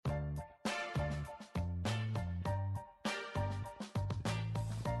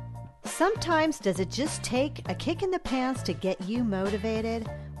Sometimes does it just take a kick in the pants to get you motivated?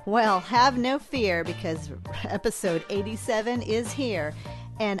 Well, have no fear because episode 87 is here.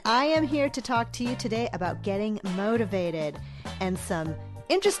 And I am here to talk to you today about getting motivated and some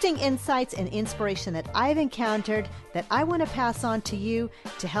interesting insights and inspiration that I've encountered that I want to pass on to you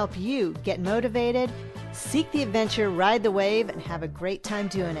to help you get motivated, seek the adventure, ride the wave, and have a great time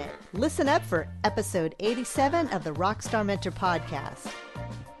doing it. Listen up for episode 87 of the Rockstar Mentor Podcast.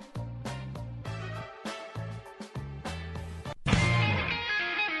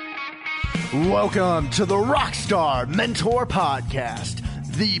 Welcome to the Rockstar Mentor Podcast,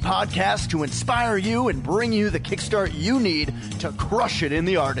 the podcast to inspire you and bring you the kickstart you need to crush it in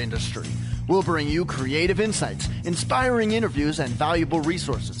the art industry. We'll bring you creative insights, inspiring interviews, and valuable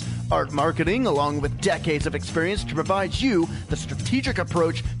resources, art marketing, along with decades of experience to provide you the strategic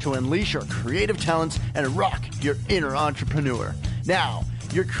approach to unleash your creative talents and rock your inner entrepreneur. Now,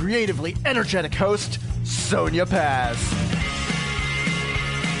 your creatively energetic host, Sonia Paz.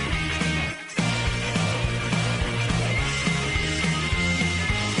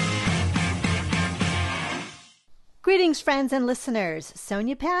 Greetings, friends and listeners.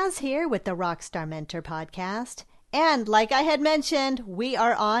 Sonia Paz here with the Rockstar Mentor Podcast. And like I had mentioned, we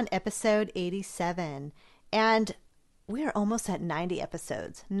are on episode 87. And we are almost at 90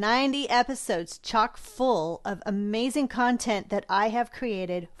 episodes. 90 episodes chock full of amazing content that I have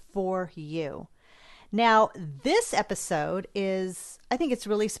created for you. Now, this episode is, I think it's a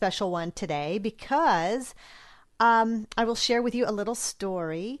really special one today because I will share with you a little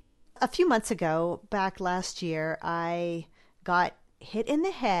story. A few months ago, back last year, I got hit in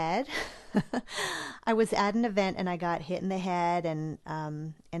the head. I was at an event and I got hit in the head and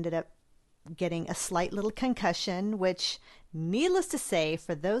ended up getting a slight little concussion, which, needless to say,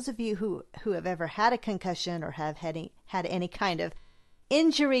 for those of you who have ever had a concussion or have had any kind of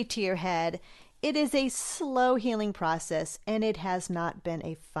injury to your head, it is a slow healing process and it has not been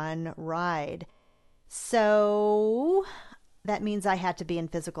a fun ride. So that means I had to be in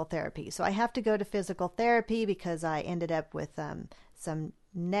physical therapy. So I have to go to physical therapy because I ended up with some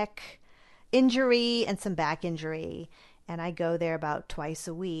neck injury and some back injury. And I go there about twice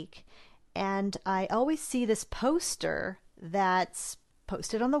a week. And I always see this poster that's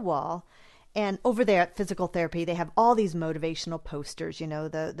posted on the wall. And over there at physical therapy, they have all these motivational posters, you know,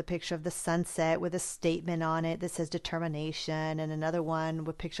 the picture of the sunset with a statement on it that says determination, and another one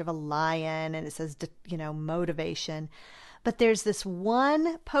with a picture of a lion and it says, motivation. But there's this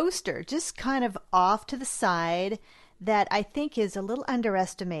one poster just kind of off to the side that I think is a little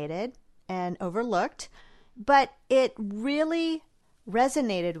underestimated and overlooked, but it really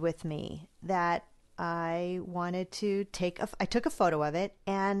resonated with me that I wanted to I took a photo of it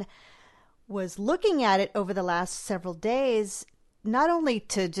and was looking at it over the last several days, not only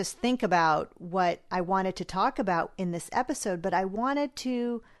to just think about what I wanted to talk about in this episode, but I wanted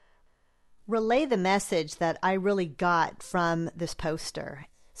to relay the message that I really got from this poster.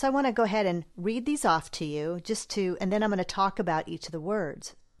 So I want to go ahead and read these off to you and then I'm going to talk about each of the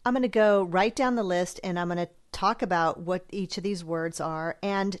words. I'm going to go right down the list and I'm going to talk about what each of these words are.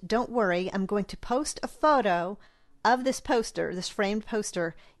 And don't worry, I'm going to post a photo of this poster, this framed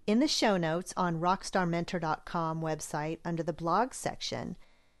poster, in the show notes on rockstarmentor.com website under the blog section.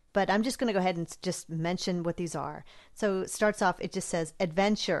 But I'm just going to go ahead and just mention what these are. So it starts off, it just says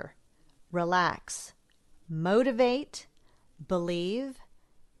adventure, relax, motivate, believe,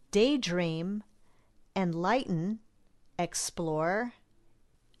 daydream, enlighten, explore,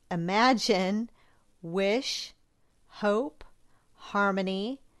 imagine, wish, hope,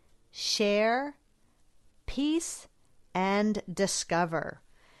 harmony, share, peace, and discover.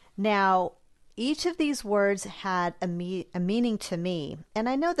 Now, each of these words had a meaning to me, and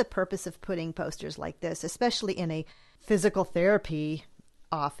I know the purpose of putting posters like this, especially in a physical therapy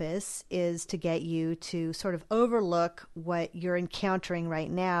office, is to get you to sort of overlook what you're encountering right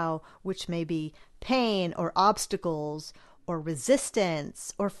now, which may be pain or obstacles or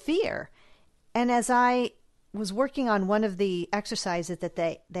resistance or fear. And as I was working on one of the exercises that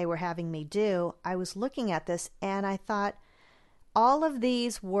they were having me do, I was looking at this and I thought, all of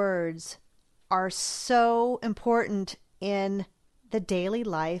these words are so important in the daily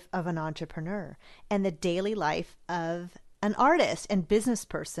life of an entrepreneur and the daily life of an artist and business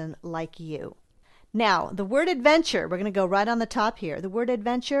person like you. Now, the word adventure, we're going to go right on the top here. The word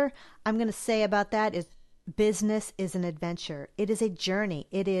adventure, I'm going to say about that is business is an adventure. It is a journey.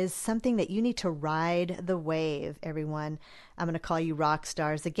 It is something that you need to ride the wave, everyone. I'm going to call you rock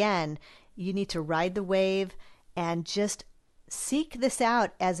stars again. You need to ride the wave and just seek this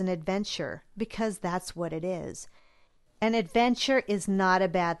out as an adventure because that's what it is. An adventure is not a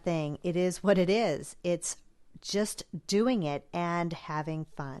bad thing. It is what it is. It's just doing it and having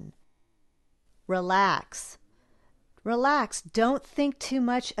fun. Relax. Relax. Don't think too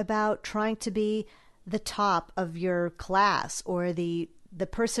much about trying to be the top of your class or the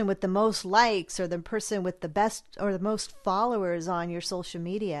person with the most likes or the person with the best or the most followers on your social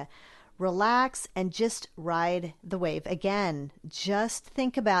media. Relax and just ride the wave. Again, just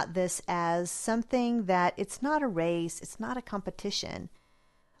think about this as something that it's not a race, it's not a competition.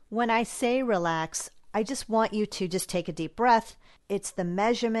 When I say relax, I just want you to just take a deep breath. It's the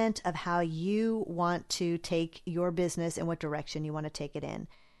measurement of how you want to take your business and what direction you want to take it in.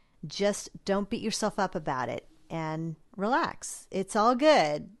 Just don't beat yourself up about it and relax. It's all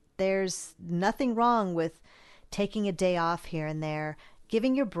good. There's nothing wrong with taking a day off here and there,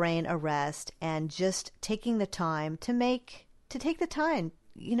 giving your brain a rest and just taking the time to take the time.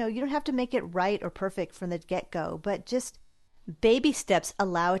 You don't have to make it right or perfect from the get-go, but just baby steps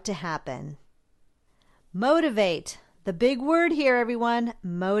allow it to happen. Motivate. The big word here, everyone.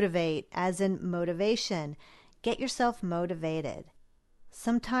 Motivate, as in motivation. Get yourself motivated.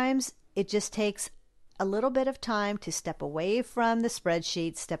 Sometimes it just takes a little bit of time to step away from the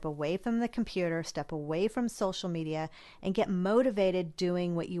spreadsheet, step away from the computer, step away from social media, and get motivated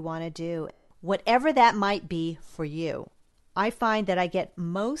doing what you want to do, whatever that might be for you. I find that I get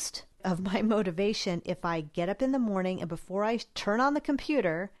most of my motivation if I get up in the morning and before I turn on the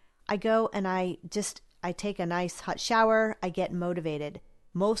computer, I go and I take a nice hot shower, I get motivated.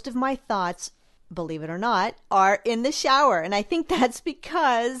 Most of my thoughts, believe it or not, are in the shower. And I think that's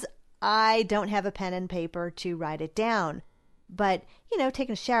because I don't have a pen and paper to write it down. But,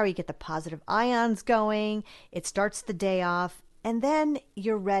 taking a shower, you get the positive ions going. It starts the day off. And then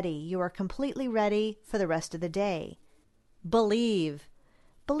you're ready. You are completely ready for the rest of the day. Believe.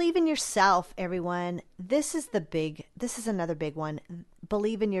 Believe in yourself, everyone. This is another big one.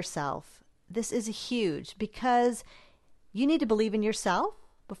 Believe in yourself. This is huge because you need to believe in yourself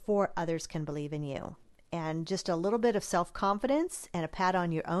before others can believe in you. And just a little bit of self-confidence and a pat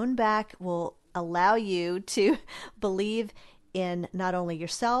on your own back will allow you to believe in not only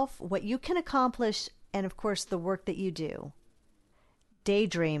yourself, what you can accomplish, and of course, the work that you do.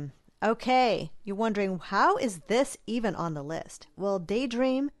 Daydream. Okay, you're wondering, how is this even on the list? Well,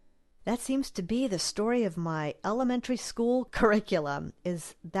 daydream, that seems to be the story of my elementary school curriculum.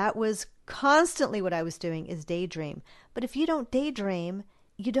 That was constantly what I was doing, is daydream. But if you don't daydream,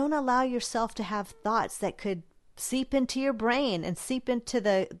 you don't allow yourself to have thoughts that could seep into your brain and seep into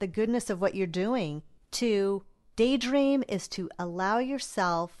the goodness of what you're doing. To daydream is to allow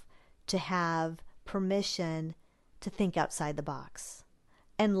yourself to have permission to think outside the box.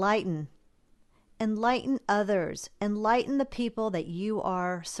 Enlighten others. Enlighten the people that you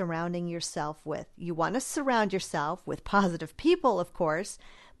are surrounding yourself with. You want to surround yourself with positive people, of course,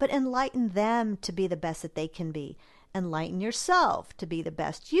 but enlighten them to be the best that they can be. Enlighten yourself to be the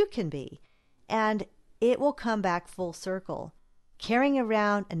best you can be. And it will come back full circle. Carrying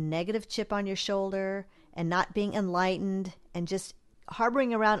around a negative chip on your shoulder and not being enlightened and just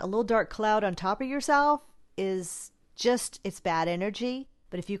harboring around a little dark cloud on top of yourself it's bad energy.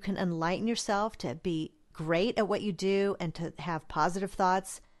 But if you can enlighten yourself to be great at what you do and to have positive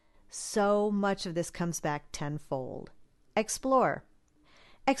thoughts, so much of this comes back tenfold. Explore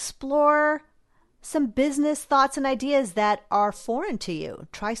some business thoughts and ideas that are foreign to you.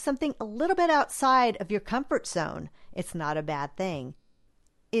 Try something a little bit outside of your comfort zone. It's not a bad thing.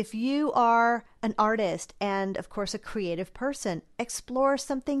 If you are an artist and, of course, a creative person, explore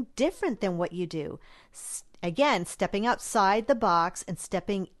something different than what you do. Again, stepping outside the box and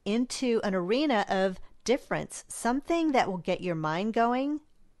stepping into an arena of difference, something that will get your mind going,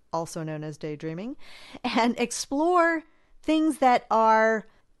 also known as daydreaming, and explore things that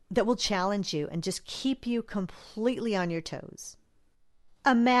will challenge you and just keep you completely on your toes.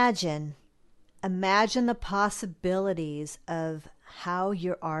 Imagine the possibilities of how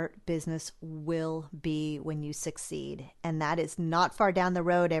your art business will be when you succeed. And that is not far down the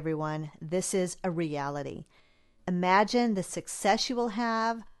road, everyone. This is a reality. Imagine the success you will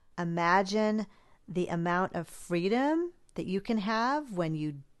have. Imagine the amount of freedom that you can have when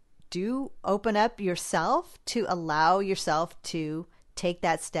you do open up yourself to allow yourself to take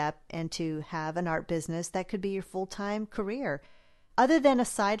that step and to have an art business that could be your full-time career. Other than a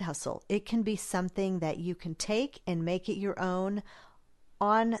side hustle, it can be something that you can take and make it your own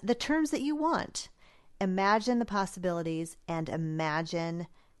on the terms that you want. Imagine the possibilities and imagine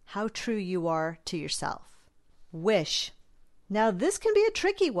how true you are to yourself. Wish Now, this can be a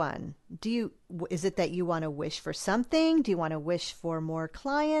tricky one. Is it that you want to wish for something? Do you want to wish for more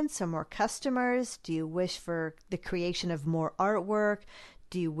clients or more customers? Do you wish for the creation of more artwork?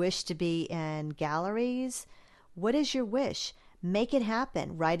 Do you wish to be in galleries? What is your wish? Make it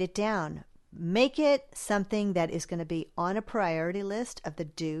happen. Write it down. Make it something that is going to be on a priority list of the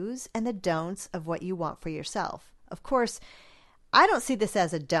do's and the don'ts of what you want for yourself. Of course, I don't see this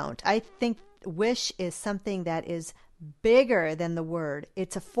as a don't. I think wish is something that is bigger than the word.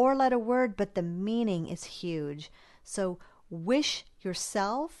 It's a 4-letter word, but the meaning is huge. So wish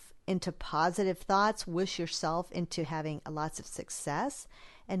yourself into positive thoughts, wish yourself into having lots of success,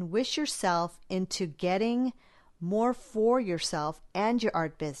 and wish yourself into getting more for yourself and your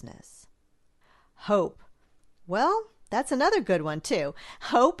art business. Hope. Well, that's another good one too.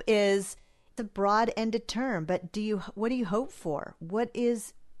 Hope is a broad-ended term, but what do you hope for?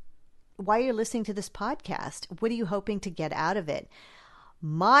 Why you're listening to this podcast? What are you hoping to get out of it?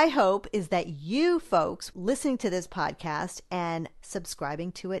 My hope is that you folks listening to this podcast and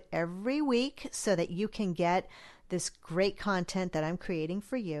subscribing to it every week so that you can get this great content that I'm creating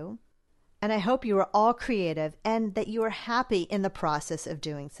for you. And I hope you are all creative and that you are happy in the process of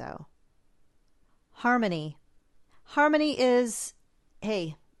doing so. Harmony. Harmony is,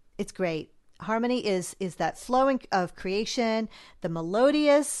 hey, it's great. Harmony is that flowing of creation, the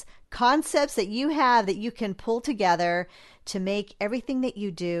melodious concepts that you have that you can pull together to make everything that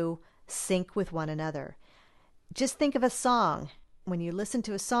you do sync with one another. Just think of a song. When you listen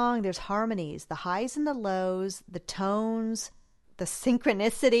to a song, there's harmonies, the highs and the lows, the tones, the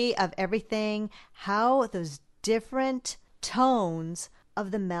synchronicity of everything, how those different tones of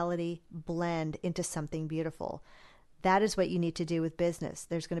the melody blend into something beautiful. That is what you need to do with business.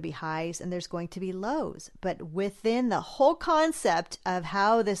 There's going to be highs and there's going to be lows. But within the whole concept of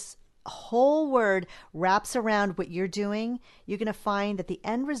how this whole word wraps around what you're doing, you're going to find that the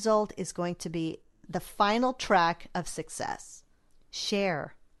end result is going to be the final track of success.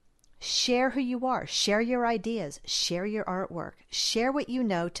 Share. Share who you are. Share your ideas. Share your artwork. Share what you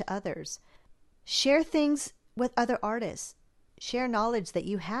know to others. Share things with other artists. Share knowledge that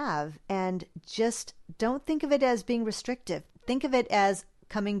you have, and just don't think of it as being restrictive. Think of it as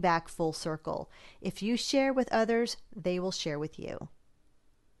coming back full circle. If you share with others, they will share with you.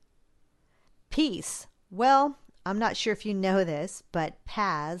 Peace. Well, I'm not sure if you know this, but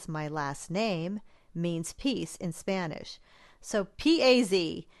Paz, my last name, means peace in Spanish. So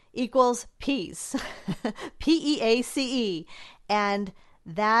P-A-Z equals peace, P-E-A-C-E. And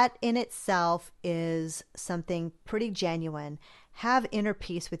that in itself is something pretty genuine. Have inner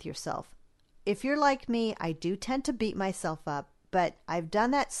peace with yourself. If you're like me, I do tend to beat myself up, but I've done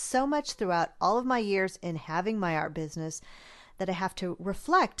that so much throughout all of my years in having my art business that I have to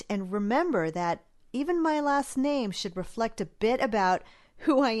reflect and remember that even my last name should reflect a bit about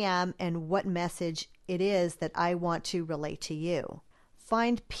who I am and what message it is that I want to relay to you.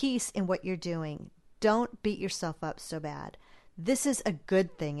 Find peace in what you're doing. Don't beat yourself up so bad. This is a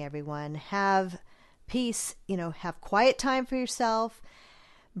good thing, everyone. Have peace, have quiet time for yourself.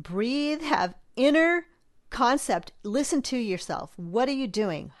 Breathe, have inner concept. Listen to yourself. What are you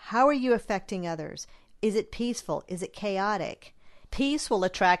doing? How are you affecting others? Is it peaceful? Is it chaotic? Peace will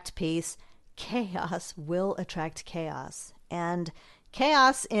attract peace. Chaos will attract chaos. And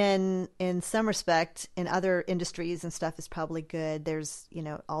chaos in some respect in other industries and stuff is probably good. There's,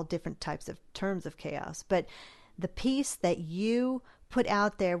 all different types of terms of chaos. But the peace that you put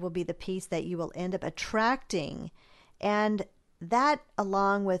out there will be the peace that you will end up attracting. And that,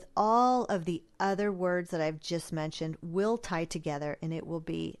 along with all of the other words that I've just mentioned, will tie together and it will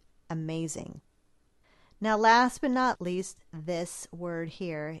be amazing. Now, last but not least, this word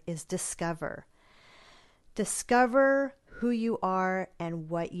here is discover. Discover who you are and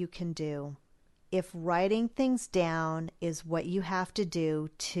what you can do. If writing things down is what you have to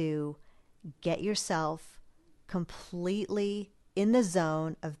do to get yourself completely in the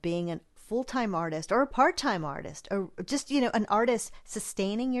zone of being a full-time artist or a part-time artist or just, an artist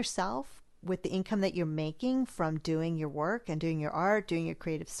sustaining yourself with the income that you're making from doing your work and doing your art, doing your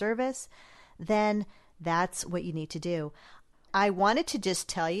creative service, then that's what you need to do. I wanted to just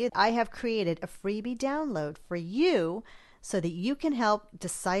tell you, I have created a freebie download for you so that you can help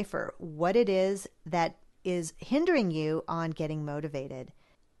decipher what it is that is hindering you on getting motivated.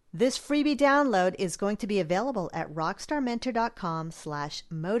 This freebie download is going to be available at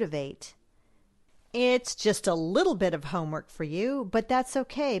rockstarmentor.com/motivate. It's just a little bit of homework for you, but that's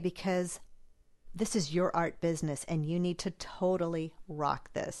okay because this is your art business and you need to totally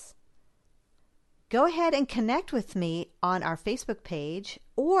rock this. go ahead and connect with me on our Facebook page,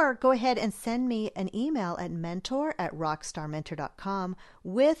 or go ahead and send me an email at mentor@rockstarmentor.com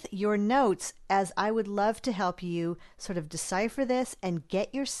with your notes, as I would love to help you sort of decipher this and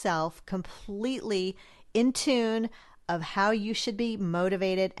get yourself completely in tune of how you should be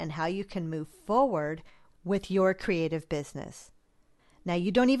motivated and how you can move forward with your creative business. Now,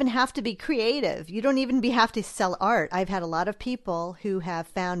 you don't even have to be creative. You don't even have to sell art. I've had a lot of people who have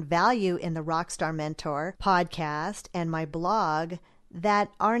found value in the Rockstar Mentor podcast and my blog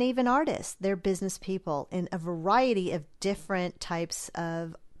that aren't even artists. They're business people in a variety of different types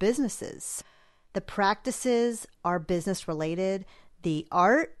of businesses. The practices are business related. The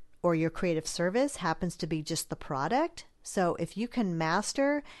art or your creative service happens to be just the product. So if you can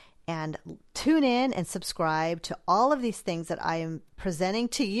master and tune in and subscribe to all of these things that I am presenting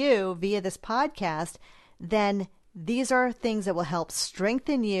to you via this podcast, then these are things that will help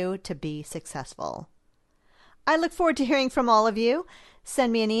strengthen you to be successful. I look forward to hearing from all of you.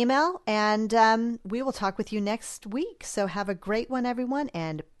 Send me an email, and we will talk with you next week. So have a great one, everyone,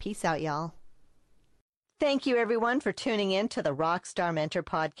 and peace out, y'all. Thank you, everyone, for tuning in to the Rockstar Mentor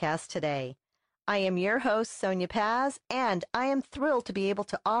podcast today. I am your host, Sonia Paz, and I am thrilled to be able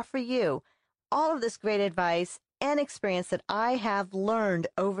to offer you all of this great advice and experience that I have learned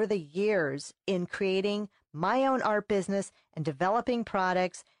over the years in creating my own art business and developing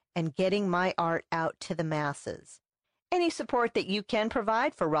products and getting my art out to the masses. Any support that you can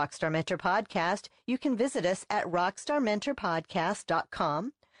provide for Rockstar Mentor Podcast, you can visit us at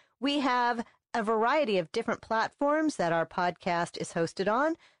rockstarmentorpodcast.com. We have a variety of different platforms that our podcast is hosted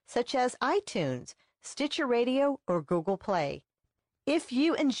on, such as iTunes, Stitcher Radio, or Google Play. If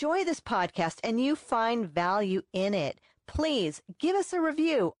you enjoy this podcast and you find value in it, please give us a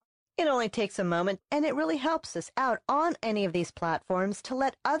review. It only takes a moment, and it really helps us out on any of these platforms to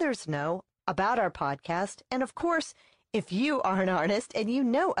let others know about our podcast. And of course, if you are an artist and you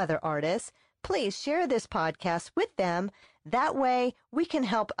know other artists, please share this podcast with them. That way we can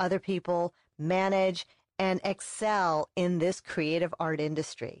help other people manage and excel in this creative art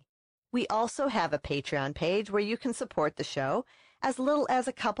industry. We also have a Patreon page where you can support the show as little as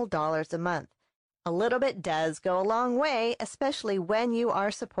a couple dollars a month. A little bit does go a long way, especially when you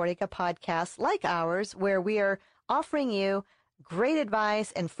are supporting a podcast like ours, where we are offering you great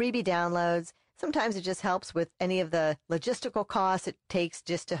advice and freebie downloads. Sometimes it just helps with any of the logistical costs it takes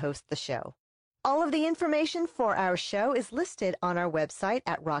just to host the show. All of the information for our show is listed on our website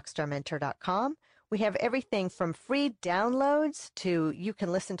at rockstarmentor.com. We have everything from free downloads to you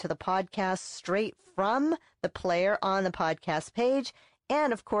can listen to the podcast straight from the player on the podcast page.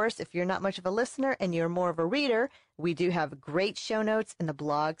 And of course, if you're not much of a listener and you're more of a reader, we do have great show notes in the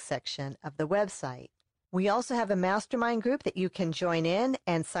blog section of the website. We also have a mastermind group that you can join in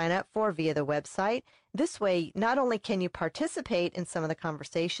and sign up for via the website. This way, not only can you participate in some of the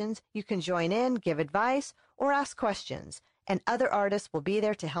conversations, you can join in, give advice, or ask questions, and other artists will be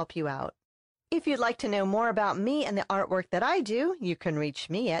there to help you out. If you'd like to know more about me and the artwork that I do, you can reach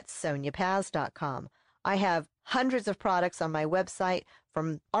me at soniapaz.com. I have hundreds of products on my website,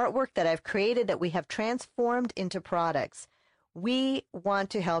 from artwork that I've created that we have transformed into products. We want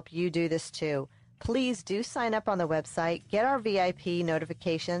to help you do this too. Please do sign up on the website, get our VIP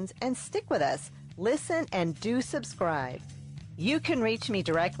notifications, and stick with us. Listen and do subscribe. You can reach me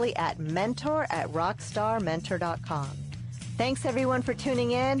directly at mentor@rockstarmentor.com. Thanks everyone for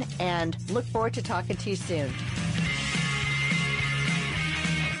tuning in, and look forward to talking to you soon.